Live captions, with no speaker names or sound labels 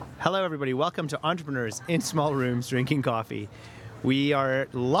Hello, everybody. Welcome to Entrepreneurs in Small Rooms Drinking Coffee. We are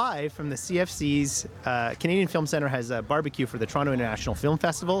live from the CFC's Canadian Film Centre has a barbecue for the Toronto International Film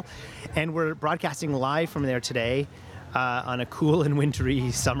Festival, and we're broadcasting live from there today on a cool and wintry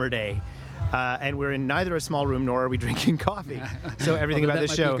summer day. And we're in neither a small room nor are we drinking coffee. So everything about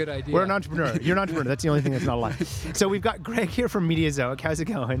this show, we're an entrepreneur. You're an entrepreneur. That's the only thing that's not a lie. So we've got Greg here from Mediazoic. How's it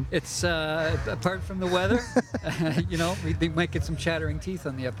going? It's apart from the weather, we might get some chattering teeth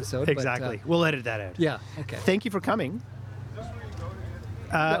on the episode. Exactly. But, we'll edit that out. Yeah. Okay. Thank you for coming.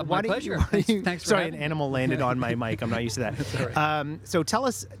 My pleasure. Thanks for sorry, having an me. animal landed on my mic. I'm not used to that. That's all right. So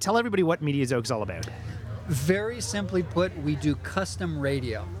tell everybody what Mediazoic's all about. Very simply put, we do custom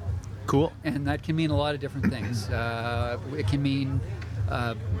radio. Cool. And that can mean a lot of different things. It can mean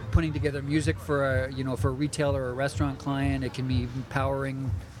putting together music for a retailer or a restaurant client. It can mean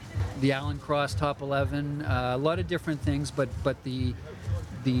powering the Allen Cross Top 11. A lot of different things, but the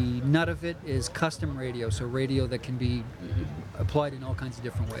nut of it is custom radio. So radio that can be applied in all kinds of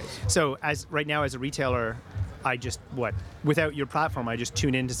different ways. So right now as a retailer, without your platform, I just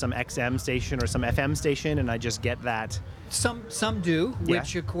tune into some XM station or some FM station and I just get that. Some do,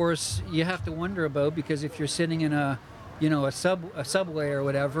 which of course you have to wonder about, because if you're sitting in a subway or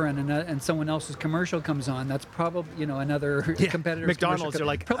whatever, and someone else's commercial comes on, that's probably another competitor's McDonald's are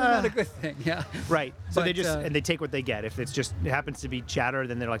like probably not a good thing. Yeah. Right. So but, they take what they get. If it happens to be chatter,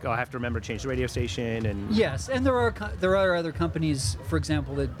 then they're like, oh, I have to remember to change the radio station. And yes, and there are other companies, for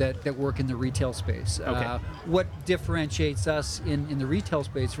example, that work in the retail space. Okay. What differentiates us in the retail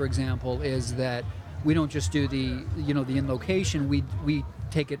space, for example, is that we don't just do the in location. We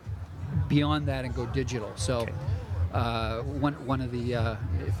take it beyond that and go digital. So. Okay. One of the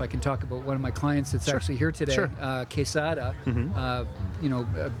if I can talk about one of my clients that's actually here today, Sure. Quesada, a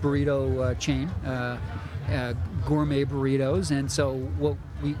burrito chain, gourmet burritos, and so what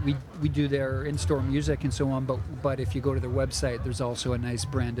we do their in-store music and so on. But if you go to their website, there's also a nice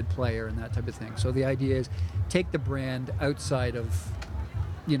branded player and that type of thing. So the idea is take the brand outside of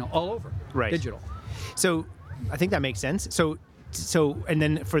all over digital. So I think that makes sense. So, and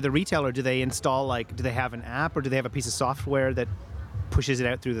then for the retailer, do they install, do they have an app or do they have a piece of software that pushes it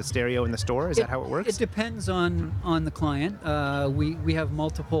out through the stereo in the store? Is that how it works? It depends on the client. We have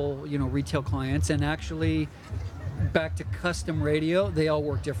multiple, retail clients, and actually back to custom radio, they all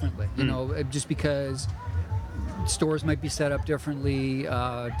work differently, just because stores might be set up differently,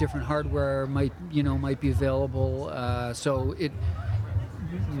 different hardware might be available. So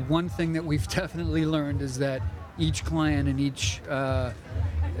one thing that we've definitely learned is that each client and each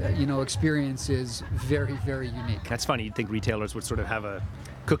experience is very, very unique. That's funny. You'd think retailers would sort of have a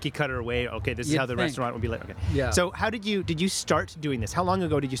cookie cutter way. Okay, this is how the restaurant would be like. Okay. Yeah. So how did you start doing this? How long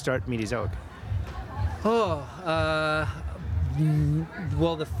ago did you start Mediazoic? Well,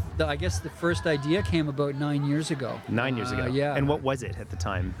 I guess the first idea came about 9 years ago. 9 years ago. Yeah. And what was it at the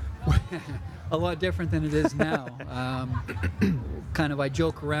time? A lot different than it is now. I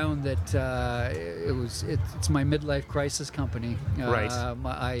joke around that it's my midlife crisis company. Right.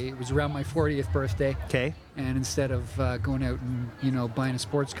 It was around my 40th birthday. Okay. And instead of going out and buying a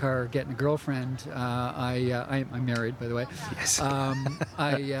sports car, or getting a girlfriend, I'm married, by the way. Yes.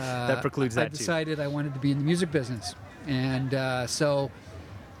 That precludes that I decided I wanted to be in the music business, and so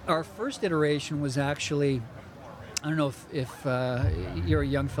our first iteration was actually. I don't know if you're a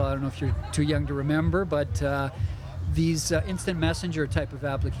young fellow. I don't know if you're too young to remember, but these instant messenger type of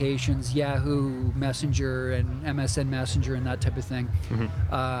applications, Yahoo Messenger and MSN Messenger and that type of thing,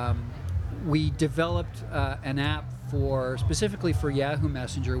 we developed an app specifically for Yahoo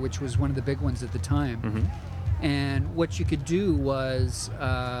Messenger, which was one of the big ones at the time. And what you could do was,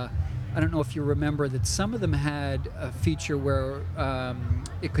 I don't know if you remember that some of them had a feature where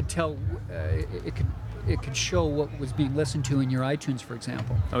it could tell, it could show what was being listened to in your iTunes, for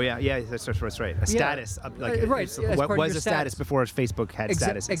example. Oh yeah, that's right. A status, right. What was a status before Facebook had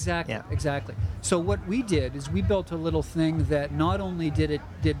statuses? Exactly, yeah. exactly. So what we did is we built a little thing that not only did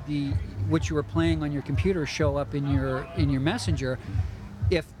what you were playing on your computer show up in your messenger,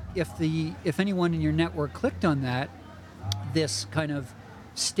 if anyone in your network clicked on that, this kind of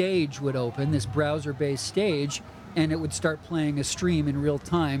stage would open, this browser-based stage. And it would start playing a stream in real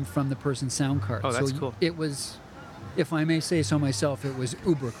time from the person's sound card. Oh, that's cool. It was, if I may say so myself, it was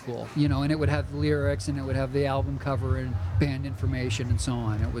uber cool. And it would have the lyrics, and it would have the album cover and band information and so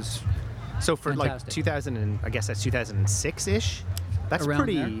on. It was so for fantastic. 2000, and I guess that's 2006-ish. That's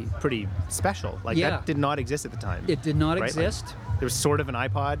Around pretty special. That did not exist at the time. It did not right? exist. There was sort of an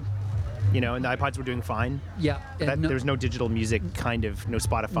iPod. and the iPods were doing fine. Yeah, But and there was no digital music, kind of, no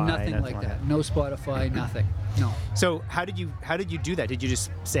Spotify. nothing like that. No Spotify, nothing. No. So how did you do that? Did you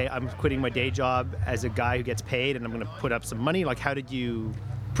just say, I'm quitting my day job as a guy who gets paid and I'm going to put up some money? Like, how did you?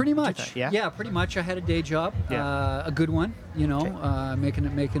 Pretty much. that, yeah? Pretty much. I had a day job, Yeah. a good one, Okay.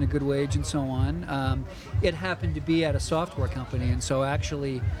 making a good wage and so on. It happened to be at a software company, and so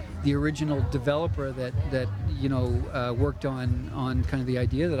actually, the original developer that worked on kind of the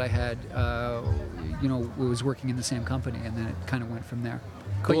idea that I had, was working in the same company, and then it kind of went from there.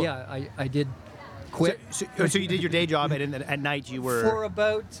 Cool. But yeah, I did quit So you did your day job, and then at night you were for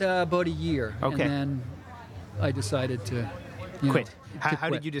about a year, Okay. and then I decided to quit. to How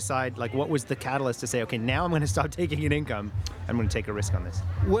quit. did you decide? Like, what was the catalyst to say, okay, now I'm going to stop taking an income. I'm going to take a risk on this.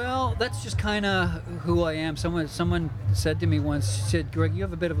 Well, that's just kind of who I am. Someone said to me once, said, "Greg, you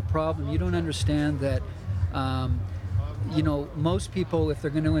have a bit of a problem. You don't understand that, most people, if they're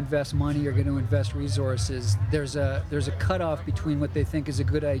going to invest money or going to invest resources, there's a cutoff between what they think is a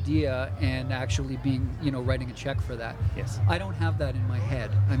good idea and actually being, writing a check for that." Yes. I don't have that in my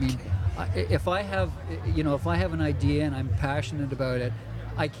head. I mean, if I have an idea and I'm passionate about it,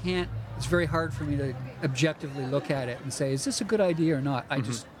 I can't. It's very hard for me to objectively look at it and say, is this a good idea or not? I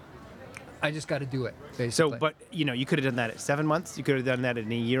just got to do it, basically. So, but you could have done that at 7 months. You could have done that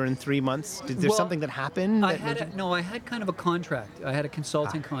in a year and 3 months. Did there Well, something that happened? I that had made you- I had kind of a contract. I had a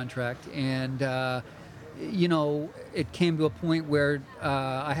consulting contract, and it came to a point where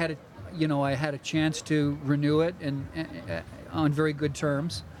I had a chance to renew it and on very good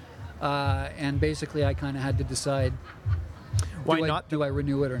terms, and basically I kind of had to decide. Do I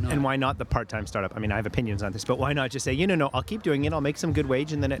renew it or not? And why not the part-time startup? I mean, I have opinions on this, but why not just say, no, I'll keep doing it. I'll make some good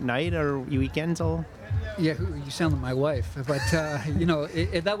wage, and then at night or weekends, I'll. Yeah, you sound like my wife, but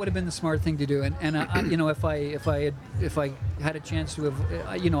that would have been the smart thing to do. And if I had a chance to have,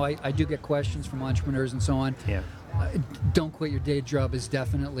 I do get questions from entrepreneurs and so on. Yeah. Don't quit your day job is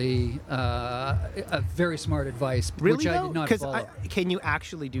definitely a very smart advice, Really, which I did not follow. Can you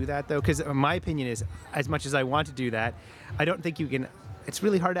actually do that, though? Because my opinion is, as much as I want to do that, I don't think you can. It's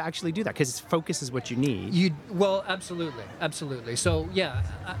really hard to actually do that because focus is what you need. Well, absolutely. So yeah,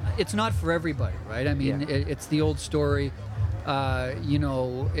 it's not for everybody, right? I mean, Yeah. it's the old story.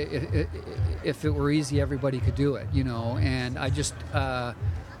 If it were easy, everybody could do it, And I just, I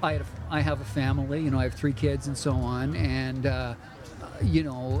have a family, I have 3 kids and so on, and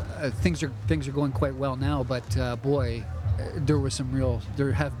things are going quite well now. But boy,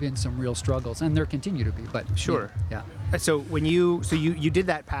 there have been some real struggles, and there continue to be. But Sure. yeah. So when you did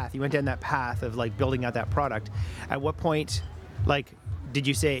that path, you went down that path of like building out that product. At what point, like, did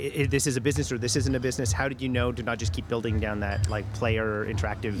you say this is a business or this isn't a business? How did you know to not just keep building down that like player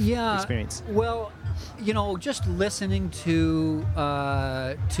interactive experience? Well, just listening to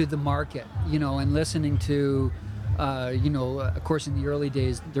the market, and listening to, of course, in the early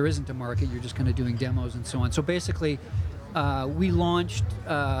days there isn't a market. You're just kind of doing demos and so on. So basically, we launched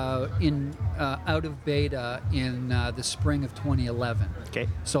out of beta in the spring of 2011. Okay.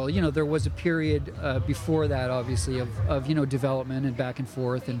 So there was a period before that, obviously, of development and back and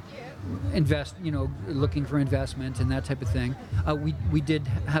forth and looking for investment and that type of thing. We did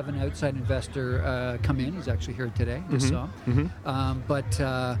have an outside investor come in. He's actually here today. You saw. But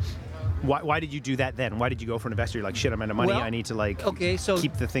Why did you do that then? Why did you go for an investor? You're like, shit, I'm out of money. Well, I need to so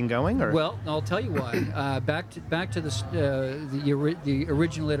keep the thing going. Or well, I'll tell you why. Back to the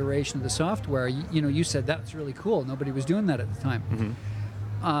original iteration of the software. You said that's really cool. Nobody was doing that at the time.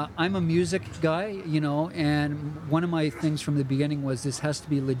 I'm a music guy, and one of my things from the beginning was this has to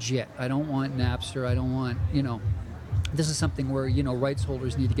be legit. I don't want Napster. I don't want, this is something where, rights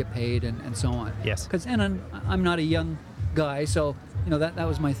holders need to get paid and so on. Yes. And I'm not a young guy, so, that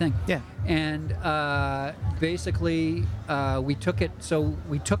was my thing. Yeah. And basically, we took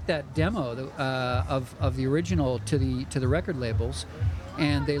that demo of the original to the record labels,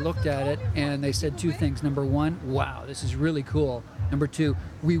 and they looked at it and they said 2 things. Number 1, wow, this is really cool. Number 2,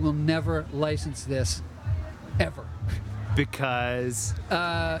 we will never license this ever. Because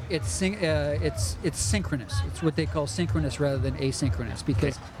It's synchronous. It's what they call synchronous rather than asynchronous,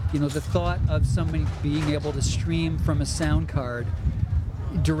 because the thought of somebody being able to stream from a sound card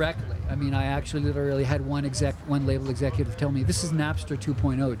directly. I mean, I actually literally had one label executive tell me, "This is Napster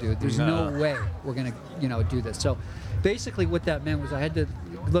 2.0, dude. There's no way we're gonna do this." So basically, what that meant was I had to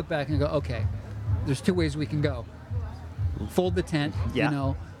look back and go, "Okay, there's 2 ways we can go: fold the tent,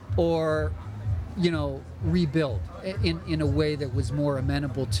 or." Rebuild in a way that was more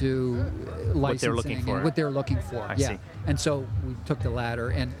amenable to licensing and what they're looking for. I see. And so we took the latter,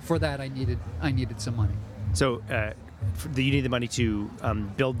 and for that I needed some money. So you need the money to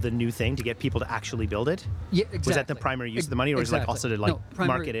build the new thing to get people to actually build it. Yeah, exactly. Was that the primary use of the money, or was it like also to like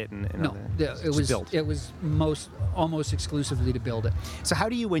market it and no, it was almost exclusively to build it. So how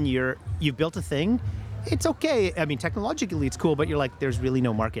do you, when you've built a thing, it's okay. I mean, technologically it's cool, but you're like, there's really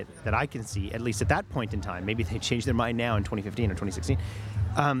no market that I can see, at least at that point in time. Maybe they changed their mind now in 2015 or 2016.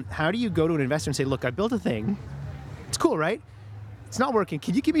 How do you go to an investor and say, look, I built a thing. It's cool, right? It's not working.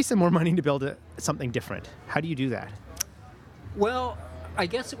 Can you give me some more money to build something different? How do you do that? Well, I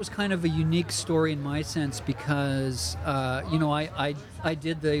guess it was kind of a unique story in my sense because, I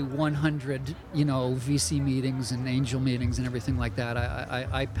did the 100, VC meetings and angel meetings and everything like that.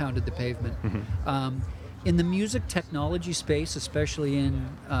 I pounded the pavement. Mm-hmm. In the music technology space, especially in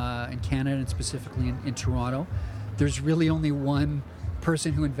Canada and specifically in Toronto, there's really only one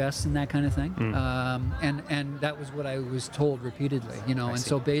person who invests in that kind of thing, and that was what I was told repeatedly, and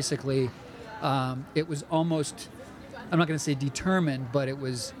so basically it was almost, I'm not going to say determined, but it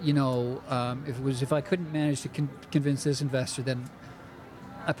was, if I couldn't manage to convince this investor, then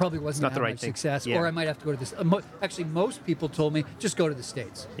I probably wasn't going to have much success, or I might have to go to this. Actually, most people told me just go to the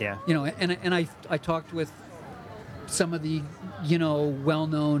States. Yeah. And I talked with some of the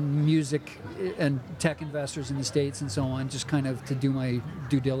well-known music and tech investors in the States and so on, just kind of to do my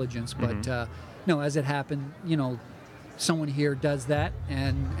due diligence. But no, as it happened, someone here does that,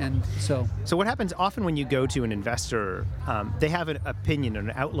 and so. So what happens often when you go to an investor? They have an opinion and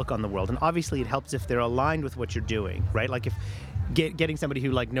an outlook on the world, and obviously it helps if they're aligned with what you're doing, right? Like if getting somebody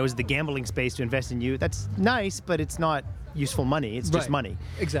who like knows the gambling space to invest in you, that's nice, but it's not useful money. It's just money.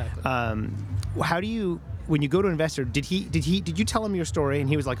 Exactly. How do you? When you go to an investor, did you tell him your story and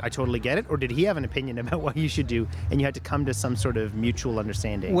he was like, I totally get it? Or did he have an opinion about what you should do and you had to come to some sort of mutual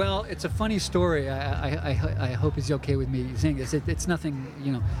understanding? Well, it's a funny story. I hope he's okay with me saying this. It's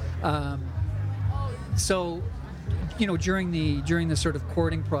nothing, so, during the sort of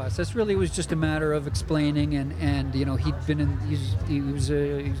courting process, really it was just a matter of explaining and he'd been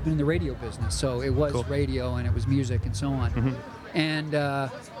in the radio business, so it was cool. Radio and it was music and so on. Mm-hmm.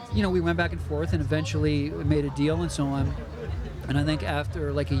 And we went back and forth and eventually made a deal and so on. And I think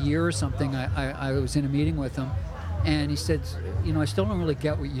after like a year or something, I was in a meeting with him and he said, I still don't really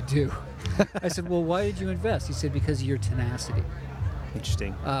get what you do. I said, well, why did you invest? He said, because of your tenacity.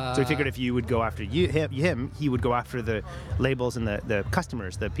 Interesting. So he figured if you would go after him, he would go after the labels and the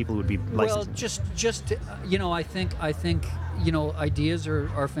customers, the people who would be licensed. Well, just I think ideas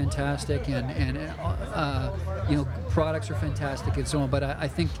are fantastic and products are fantastic and so on. But I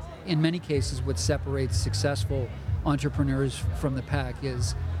think in many cases, what separates successful entrepreneurs from the pack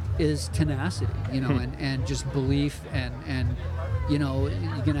is tenacity, and just belief and you're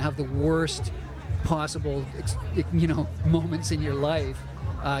going to have the worst possible moments in your life.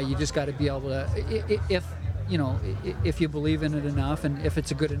 You just got to be able to, if you believe in it enough and if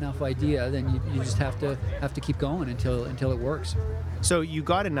it's a good enough idea, then you just have to keep going until it works. So you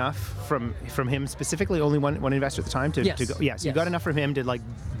got enough from him specifically, only one investor at the time to go. Yeah, so yes. You got enough from him to like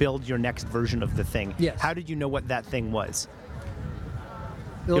build your next version of the thing. Yes. How did you know what that thing was?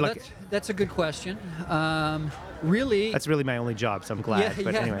 Well, that's a good question. Really, that's really my only job, so I'm glad.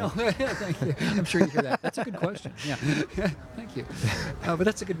 Anyway. No, thank you. I'm sure you hear that. That's a good question. Yeah, thank you. But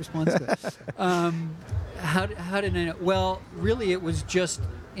that's a good response to it. How did I know? Well, really, it was just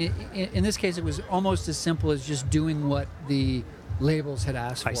in this case, it was almost as simple as just doing what the labels had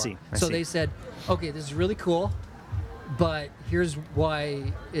asked for. I see. They said, okay, this is really cool, but here's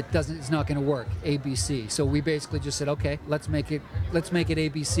why it's not going to work. ABC. So we basically just said, okay, let's make it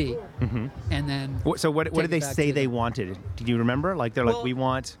ABC, mm-hmm. and then. So what did they say they wanted? Did you remember? Like they're like, we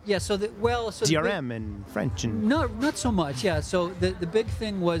want. Yeah. So DRM and French and. No, not so much. Yeah. So the big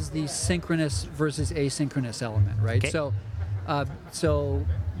thing was the synchronous versus asynchronous element, right? Okay. So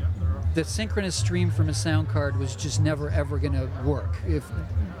the synchronous stream from a sound card was just never ever going to work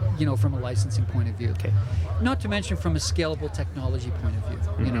from a licensing point of view. Okay. Not to mention from a scalable technology point of view.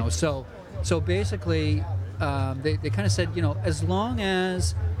 Mm-hmm. So basically they kind of said, as long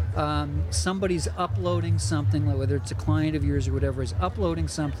as somebody's uploading something, whether it's a client of yours or whatever, is uploading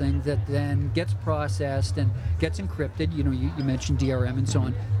something that then gets processed and gets encrypted. You mentioned DRM and so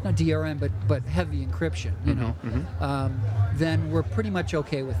on. Not DRM, but heavy encryption. Mm-hmm. Then we're pretty much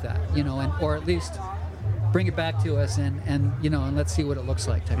okay with that. Or at least bring it back to us and let's see what it looks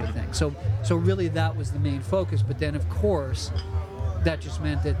like, type of thing. So really that was the main focus. But then of course that just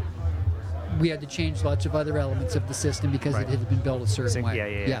meant that we had to change lots of other elements of the system because it had been built a certain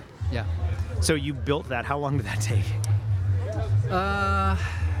way. Yeah. So you built that. How long did that take?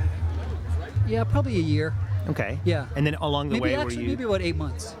 Probably a year. Okay. Yeah. And then along the way, maybe about 8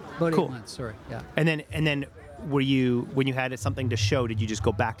 months. About cool. 8 months. Sorry. Yeah. And then were you, when you had something to show, did you just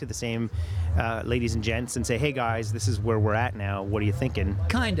go back to the same ladies and gents and say, hey guys, this is where we're at now, what are you thinking?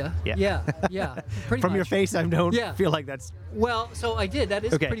 Kinda. Yeah. Pretty From much. your face, I don't Yeah. feel like that's... Well, so I did. That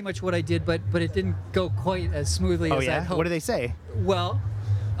is Okay. pretty much what I did, but it didn't go quite as smoothly Oh as I yeah? hoped. What do they say? Well,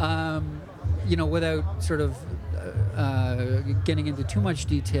 without sort of getting into too much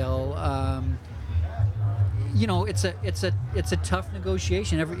detail, it's a tough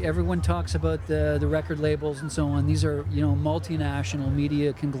negotiation. Everyone talks about the record labels and so on. These are multinational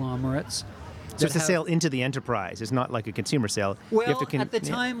media conglomerates. So it's a sale into the enterprise. It's not like a consumer sale. Well, You have to at the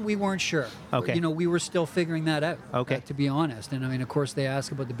time, we weren't sure. Okay. We were still figuring that out, Okay. to be honest. And I mean, of course, they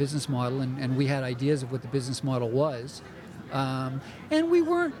ask about the business model, and we had ideas of what the business model was. And we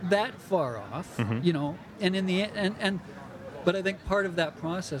weren't that far off, Mm-hmm. And in the end, but I think part of that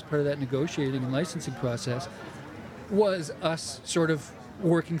process, part of that negotiating and licensing process, was us sort of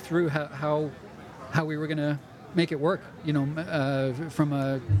working through how we were going to make it work, from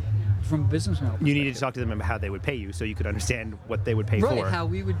a business model. You needed to talk to them about how they would pay you so you could understand what they would pay Right, for. how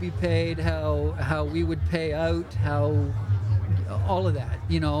we would be paid, how we would pay out, how all of that,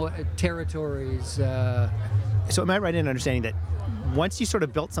 territories. So am I right in understanding that once you sort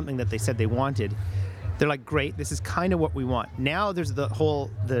of built something that they said they wanted, they're like, great, this is kind of what we want. Now there's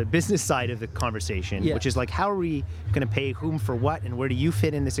the business side of the conversation, Yes. which is like, how are we going to pay whom for what, and where do you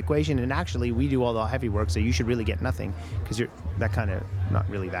fit in this equation? And actually, we do all the heavy work, so you should really get nothing, because you're that kind of, not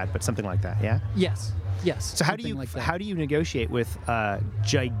really that, but something like that, yeah? Yes. So how do you negotiate with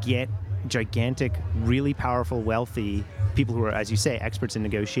gigantic, really powerful, wealthy people who are, as you say, experts in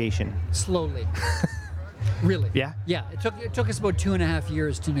negotiation? Slowly. Really? Yeah? Yeah. It took us about 2.5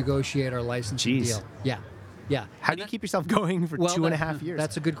 years to negotiate our licensing Jeez. deal. Yeah. Yeah. How do you keep yourself going for 2.5 years?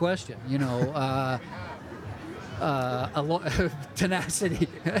 That's a good question. Tenacity.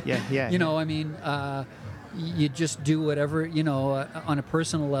 Yeah. I mean, you just do whatever, on a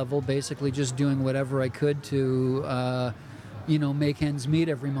personal level, basically just doing whatever I could to, make ends meet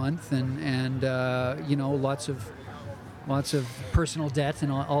every month, and lots of personal debt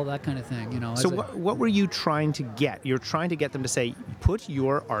and all that kind of thing. So what were you trying to get? You're trying to get them to say, put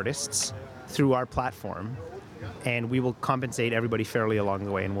your artists through our platform, and we will compensate everybody fairly along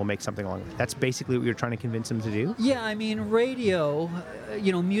the way, and we'll make something along the way. That's basically what you're trying to convince them to do? Yeah, I mean, radio,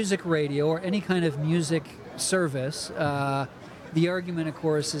 music radio, or any kind of music service, the argument, of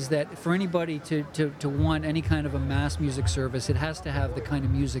course, is that for anybody to want any kind of a mass music service, it has to have the kind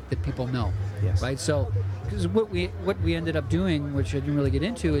of music that people know, Yes. right? So, because what we ended up doing, which I didn't really get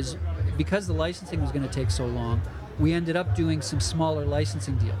into, is because the licensing was going to take so long, we ended up doing some smaller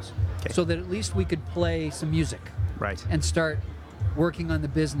licensing deals, Okay. so that at least we could play some music Right. and start working on the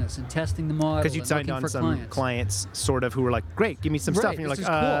business and testing the model. Because you'd and signed looking on for some clients, sort of, who were like, great, give me some stuff. Right, And you're this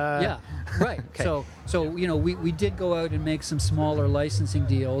like, is cool. Yeah, right. Okay. So we did go out and make some smaller licensing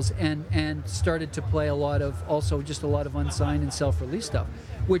deals and started to play a lot of unsigned and self-release stuff,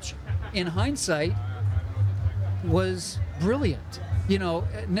 which in hindsight was brilliant.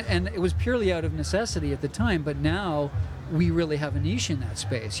 And it was purely out of necessity at the time, but now we really have a niche in that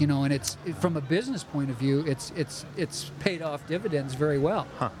space, and it's from a business point of view, it's paid off dividends very well.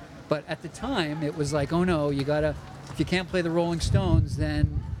 Huh. But at the time, it was like, oh no, if you can't play the Rolling Stones,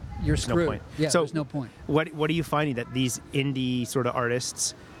 then you're There's no screwed. point. Yeah, So there's no point. What are you finding that these indie sort of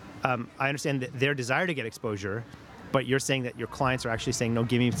artists, I understand that their desire to get exposure, but you're saying that your clients are actually saying, no,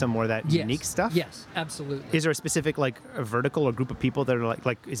 give me some more of that Yes. unique stuff? Yes, absolutely. Is there a specific, like, a vertical or group of people that are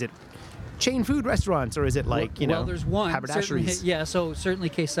like is it chain food restaurants, or is it like, well, there's one. haberdasheries? Certainly, yeah, so certainly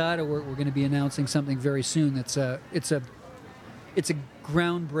Quesada, we're going to be announcing something very soon. It's a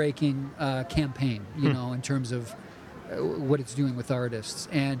groundbreaking campaign, in terms of what it's doing with artists.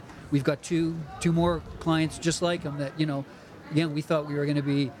 And we've got two more clients just like them that, again, we thought we were going to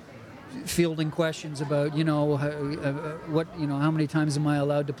be fielding questions about, how many times am I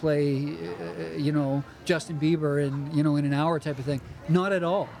allowed to play, Justin Bieber in an hour type of thing. Not at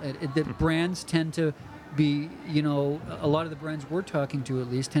all. The brands tend to be, a lot of the brands we're talking to, at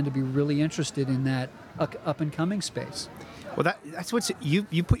least, tend to be really interested in that up and coming space. Well, that's what's you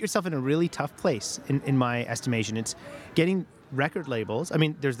put yourself in a really tough place in my estimation. It's getting record labels. I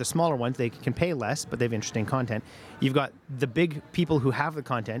mean, there's the smaller ones, they can pay less, but they have interesting content. You've got the big people who have the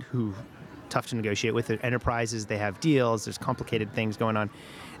content, who tough to negotiate with. They're enterprises, they have deals, there's complicated things going on.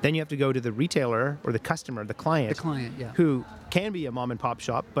 Then you have to go to the retailer or the customer, the client, Yeah. who can be a mom and pop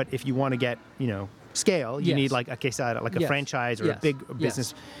shop, but if you want to get, scale, you Yes. need like a Quesada, like a Yes. franchise or Yes. a big Yes.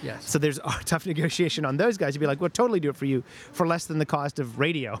 business. Yes. So there's a tough negotiation on those guys to be like, we'll totally do it for you for less than the cost of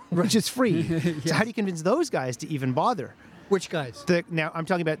radio, which is free. So how do you convince those guys to even bother? Which guys? Now I'm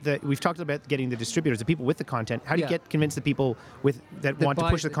talking about we've talked about getting the distributors, the people with the content. How do you Yeah. convince the people that want to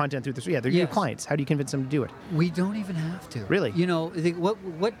buy push the content through the? Yeah, they're your Yes. clients. How do you convince them to do it? We don't even have to. Really? You know,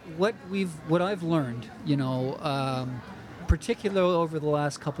 what I've learned, particularly over the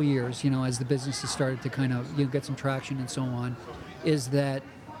last couple of years, as the business has started to kind of get some traction and so on, is that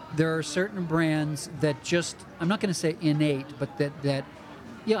there are certain brands that just, I'm not going to say innate, but that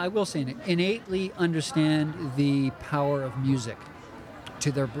I will say innately understand the power of music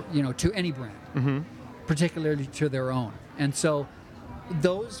to their, to any brand, particularly to their own. And so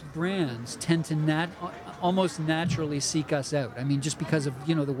those brands tend to almost naturally seek us out. I mean, just because of,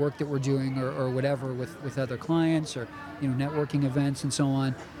 the work that we're doing or whatever with other clients or, networking events and so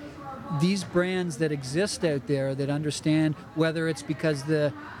on. These brands that exist out there that understand, whether it's because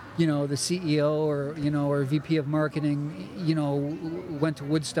the CEO or VP of marketing, went to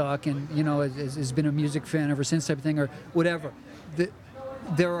Woodstock and, has been a music fan ever since type of thing or whatever.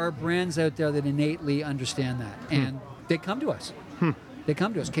 There are brands out there that innately understand that, and they come to us. They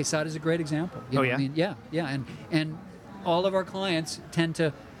come to us. Quesada is a great example. Oh, yeah? I mean, yeah. And all of our clients tend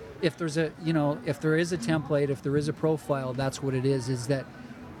to, if there is a template, if there is a profile, that's what it is that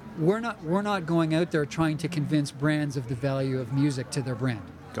we're not going out there trying to convince brands of the value of music to their brand.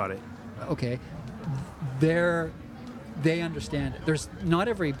 Got it. Okay. They understand it. There's not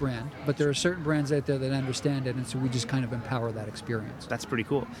every brand, but there are certain brands out there that understand it, and so we just kind of empower that experience. That's pretty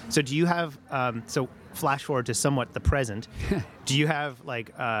cool. So do you have, flash forward to somewhat the present, do you have like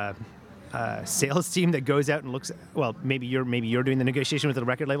a sales team that goes out and looks, well, maybe you're doing the negotiation with the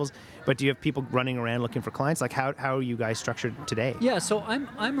record labels, but do you have people running around looking for clients? Like how are you guys structured today? Yeah, so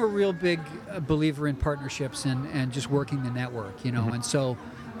I'm a real big believer in partnerships and just working the network, and so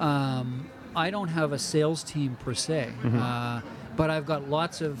I don't have a sales team per se, but I've got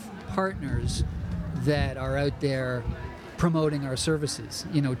lots of partners that are out there promoting our services,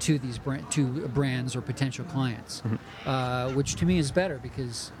 to these to brands or potential clients, which to me is better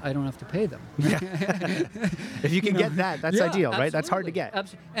because I don't have to pay them. Yeah. If you can get that, that's ideal, right? That's hard to get.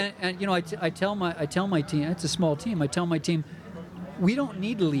 Absolutely. And I tell my team, it's a small team. I tell my team, we don't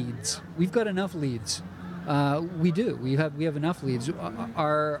need leads. We've got enough leads. We do. We have enough leads.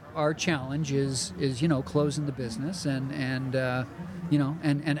 Our challenge is closing the business and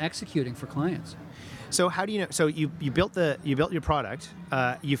executing for clients. So how do you know? So you built your product.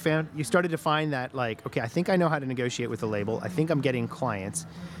 You started to find that like, okay, I think I know how to negotiate with the label. I think I'm getting clients.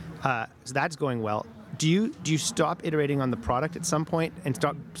 So that's going well. Do you stop iterating on the product at some point and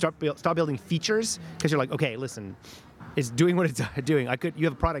stop building features because you're like, okay, listen, it's doing what it's doing. You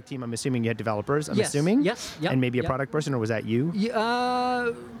have a product team. I'm assuming you had developers. I'm assuming. Yes. Yep, and maybe a product person, or was that you?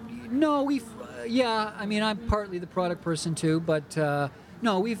 No, I mean, I'm partly the product person too, but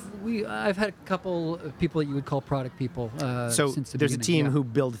no, I've had a couple of people that you would call product people. So since the there's a beginning. team who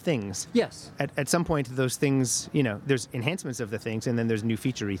build things. Yes. At some point, those things, there's enhancements of the things, and then there's new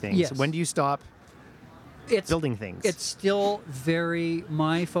feature-y things. Yes. When do you stop building things? It's still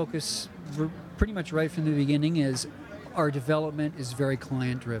my focus, pretty much right from the beginning, is our development is very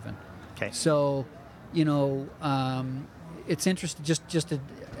client-driven. Okay. So, it's interesting. Just to,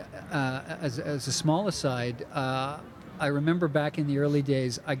 as a small aside, I remember back in the early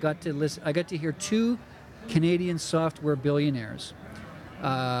days, I got to hear two Canadian software billionaires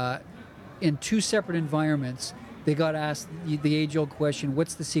in two separate environments. They got asked the age-old question,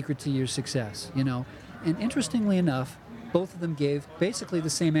 "What's the secret to your success?" And interestingly enough, both of them gave basically the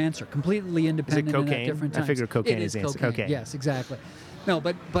same answer, completely independent. Is it cocaine? And at different times. I figure cocaine it is the answer. cocaine. Okay. Yes, exactly. No,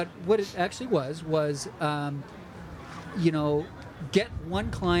 but what it actually was get one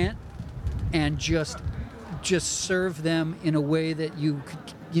client and just serve them in a way that you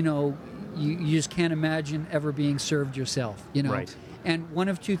could, you just can't imagine ever being served yourself. Right. And one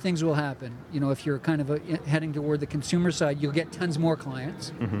of two things will happen. If you're kind of heading toward the consumer side, you'll get tons more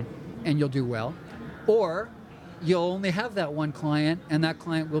clients, and you'll do well, or you'll only have that one client, and that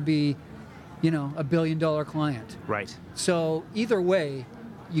client will be, $1 billion client. Right. So either way,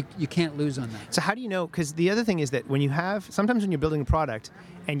 you can't lose on that. So how do you know? Because the other thing is that sometimes when you're building a product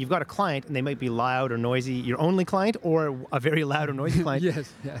and you've got a client and they might be loud or noisy, your only client or a very loud or noisy client,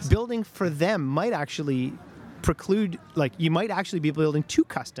 yes. Building for them might actually preclude, like you might actually be building too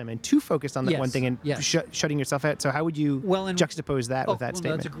custom and too focused on that one thing and shutting yourself out. So how would you juxtapose that with that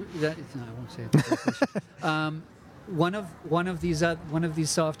statement? No, I won't say it. One of these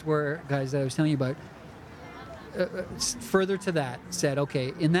software guys that I was telling you about, further to that, said,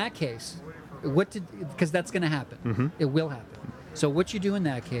 okay, in that case, because that's going to happen. It will happen. So what you do in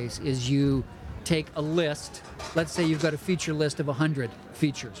that case is you take a list. Let's say you've got a feature list of 100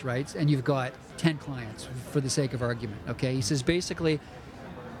 features, right? And you've got 10 clients for the sake of argument. Okay, he says basically,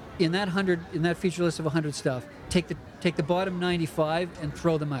 in that feature list of 100 stuff, take the bottom 95 and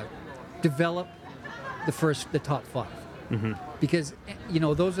throw them out. Develop the top 5. Mm-hmm. Because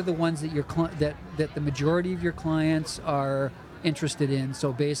those are the ones that that the majority of your clients are interested in.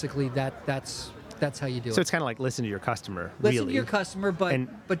 So basically, that's how you do it. So it's kind of like listen to your customer. Listen really. to your customer,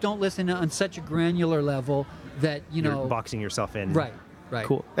 but don't listen on such a granular level that You're boxing yourself in. Right.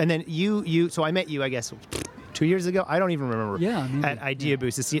 Cool. And then you. So I met you, I guess, 2 years ago. I don't even remember. Yeah, maybe. At Idea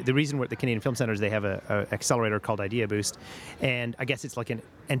Boost. The reason we're at the Canadian Film Centre is they have a accelerator called Idea Boost, and I guess it's like an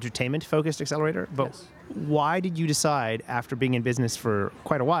entertainment-focused accelerator. But Yes. why did you decide, after being in business for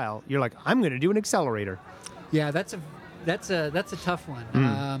quite a while, you're like, I'm going to do an accelerator? Yeah, that's a tough one.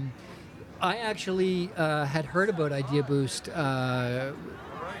 I actually had heard about Idea Boost.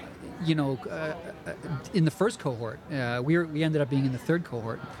 In the first cohort, we ended up being in the third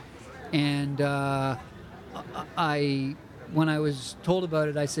cohort, and when I was told about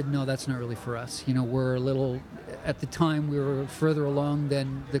it, I said, no, that's not really for us. We're a little, at the time, we were further along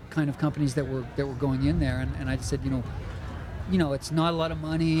than the kind of companies that were going in there, and I just said, it's not a lot of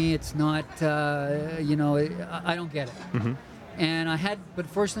money. It's not, I don't get it. Mm-hmm. But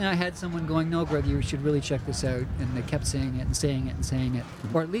fortunately, I had someone going, no, Greg, you should really check this out. And they kept saying it and saying it and saying it,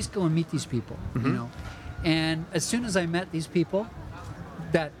 or at least go and meet these people, And as soon as I met these people,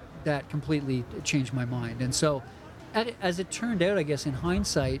 that completely changed my mind. And so, as it turned out, I guess in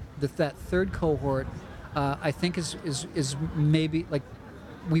hindsight, that third cohort, I think is maybe like,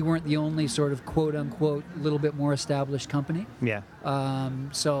 we weren't the only sort of quote unquote little bit more established company. Yeah.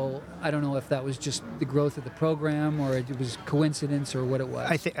 So I don't know if that was just the growth of the program or it was coincidence or what it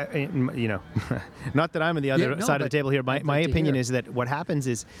was. I think, not that I'm on the other side of the table here. My opinion is that what happens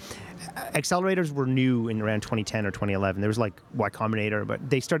is accelerators were new in around 2010 or 2011. There was like Y Combinator, but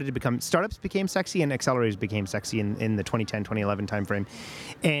they started to become, startups became sexy and accelerators became sexy in the 2010, 2011 timeframe.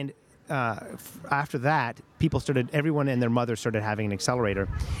 And after that, everyone and their mother started having an accelerator,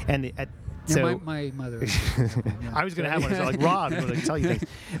 and my mother. I was going to have one, so like Rob, I'm going to tell you things.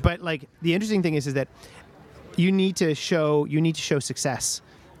 But like the interesting thing is that you need to show success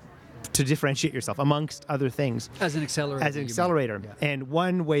to differentiate yourself amongst other things As an accelerator. Yeah. And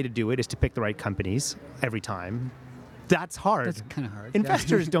one way to do it is to pick the right companies every time. That's hard. That's kind of hard.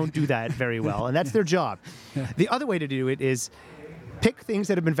 Investors don't do that very well, and that's their job. The other way to do it is pick things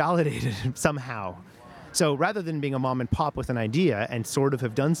that have been validated somehow. So rather than being a mom and pop with an idea and sort of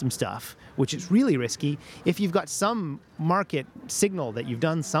have done some stuff, which is really risky, if you've got some market signal that you've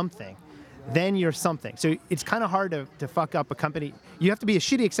done something, then you're something. So it's kind of hard to fuck up a company. You have to be a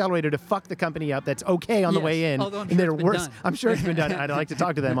shitty accelerator to fuck the company up that's okay on the way in. Although and they're worse. I'm sure it's been done. I'd like to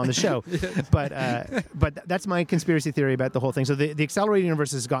talk to them on the show. But that's my conspiracy theory about the whole thing. So the accelerator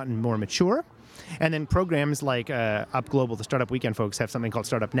universe has gotten more mature. And then programs like Up Global, the Startup Weekend folks, have something called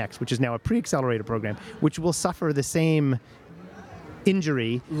Startup Next, which is now a pre-accelerator program, which will suffer the same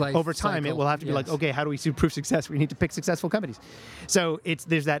injury over time. It will have to be like, okay, how do we prove success? We need to pick successful companies. So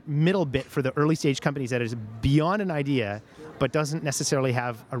there's that middle bit for the early stage companies that is beyond an idea, but doesn't necessarily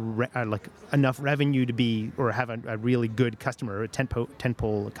have enough revenue to be or have a really good customer, a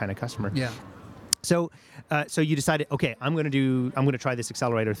tentpole kind of customer. Yeah. So you decided, okay, I'm going to try this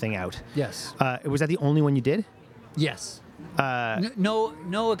accelerator thing out. Yes. Was that the only one you did? Yes. No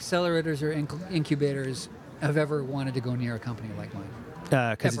accelerators or incubators have ever wanted to go near a company like mine.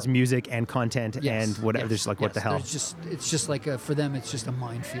 Because it's music and content and whatever. Yes. There's like, what the hell? It's just like for them, it's just a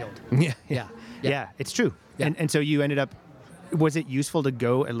minefield. Yeah, it's true. Yeah. And so you ended up. Was it useful to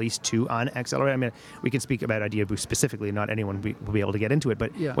go at least to an accelerator? I mean, we can speak about Idea Boost specifically. Not anyone will be able to get into it.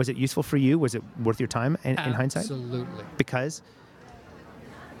 But was it useful for you? Was it worth your time in hindsight? Absolutely. Because?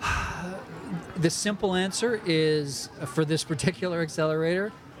 The simple answer is, for this particular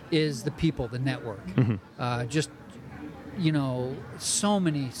accelerator, is the people, the network. Mm-hmm.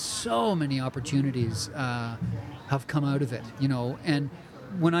 So many opportunities have come out of it. And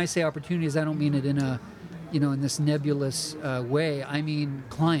when I say opportunities, I don't mean it in this nebulous way. I mean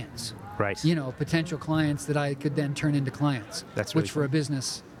clients. Right. Potential clients that I could then turn into clients. That's really which for a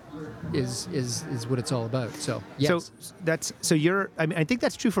business is what it's all about. So yes. I think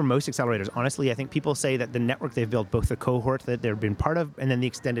that's true for most accelerators. Honestly, I think people say that the network they've built, both the cohort that they've been part of and then the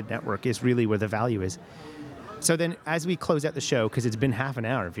extended network, is really where the value is. So then as we close out the show, because it's been half an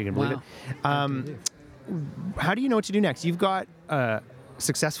hour, if you can believe it, how do you know what to do next? You've got a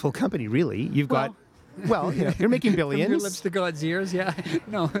successful company, really. well, you're making From your billions. lips to God's ears. Yeah.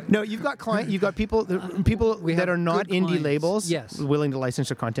 No. No, you've got you've got people We that have are not good indie clients. labels Yes. willing to license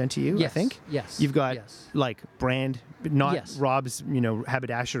their content to you, I Yes. think. Yes. You've got Yes. like brand, not Yes. Rob's,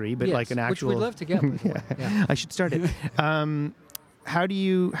 haberdashery, but Yes, like an actual. which we'd love to get. By the way. Yeah. I should start it. How do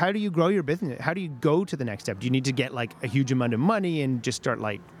you grow your business? How do you go to the next step? Do you need to get like a huge amount of money and just start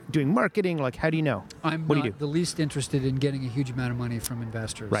like doing marketing? Like, how do you know? I'm What do not you do? the least interested in getting a huge amount of money from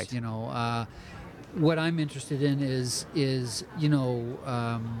investors. Right. What I'm interested in is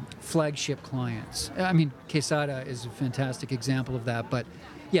flagship clients. I mean, Quesada is a fantastic example of that. But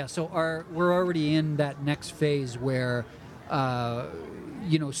yeah, so we're already in that next phase where,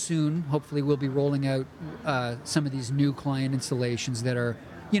 soon, hopefully, we'll be rolling out some of these new client installations that are,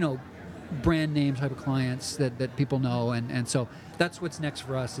 brand name type of clients that people know, and so that's what's next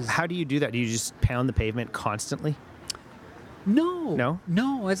for us. Is How do you do that? Do you just pound the pavement constantly? No.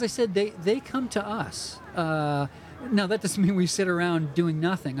 As I said, they come to us. Now that doesn't mean we sit around doing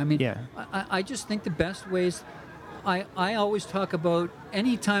nothing. I mean, Yeah. I just think the best ways. I always talk about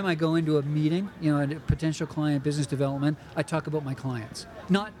anytime I go into a meeting, a potential client, business development. I talk about my clients,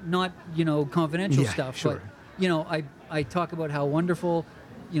 not confidential Yeah, stuff, sure. but I talk about how wonderful,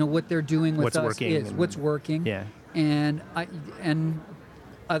 what they're doing with What's us working is and- what's working. Yeah. And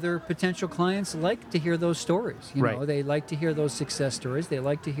other potential clients like to hear those stories. Right. They like to hear those success stories. They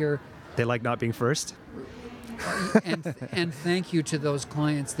like to hear, They like not being first. and thank you to those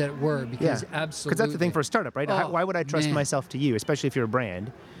clients that were, because absolutely. Because that's the thing for a startup, right? Oh, Why would I trust man. myself to you, especially if you're a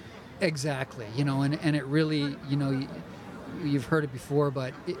brand? Exactly. And it really, you've heard it before,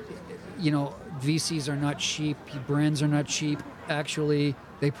 but VCs are not cheap. Brands are not cheap. Actually,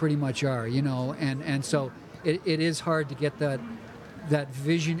 they pretty much are. And so it is hard to get that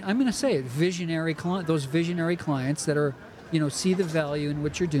vision. I'm going to say it, visionary client. Those visionary clients that are, see the value in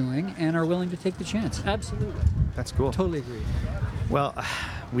what you're doing and are willing to take the chance. Absolutely. That's cool. Totally agree. Well,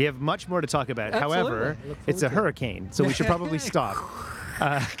 we have much more to talk about. Absolutely. However, Look it's a forward to it. hurricane, so we should probably stop.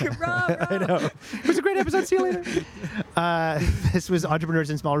 I know. It was a great episode. See you later. This was Entrepreneurs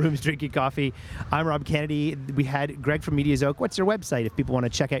in Small Rooms Drinking Coffee. I'm Rob Kennedy. We had Greg from Mediazoic. What's your website if people want to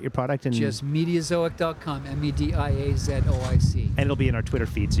check out your product? And Just mediazoic.com, MEDIAZOIC. and it'll be in our Twitter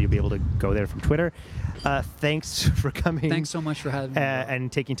feed, so you'll be able to go there from Twitter. Thanks for coming. Thanks so much for having me.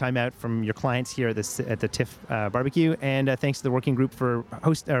 And taking time out from your clients here at the TIFF barbecue. And thanks to the working group for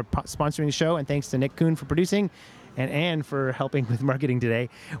sponsoring the show. And thanks to Nick Kuhn for producing. And Anne for helping with marketing today.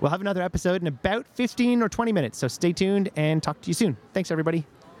 We'll have another episode in about 15 or 20 minutes, so stay tuned and talk to you soon. Thanks, everybody.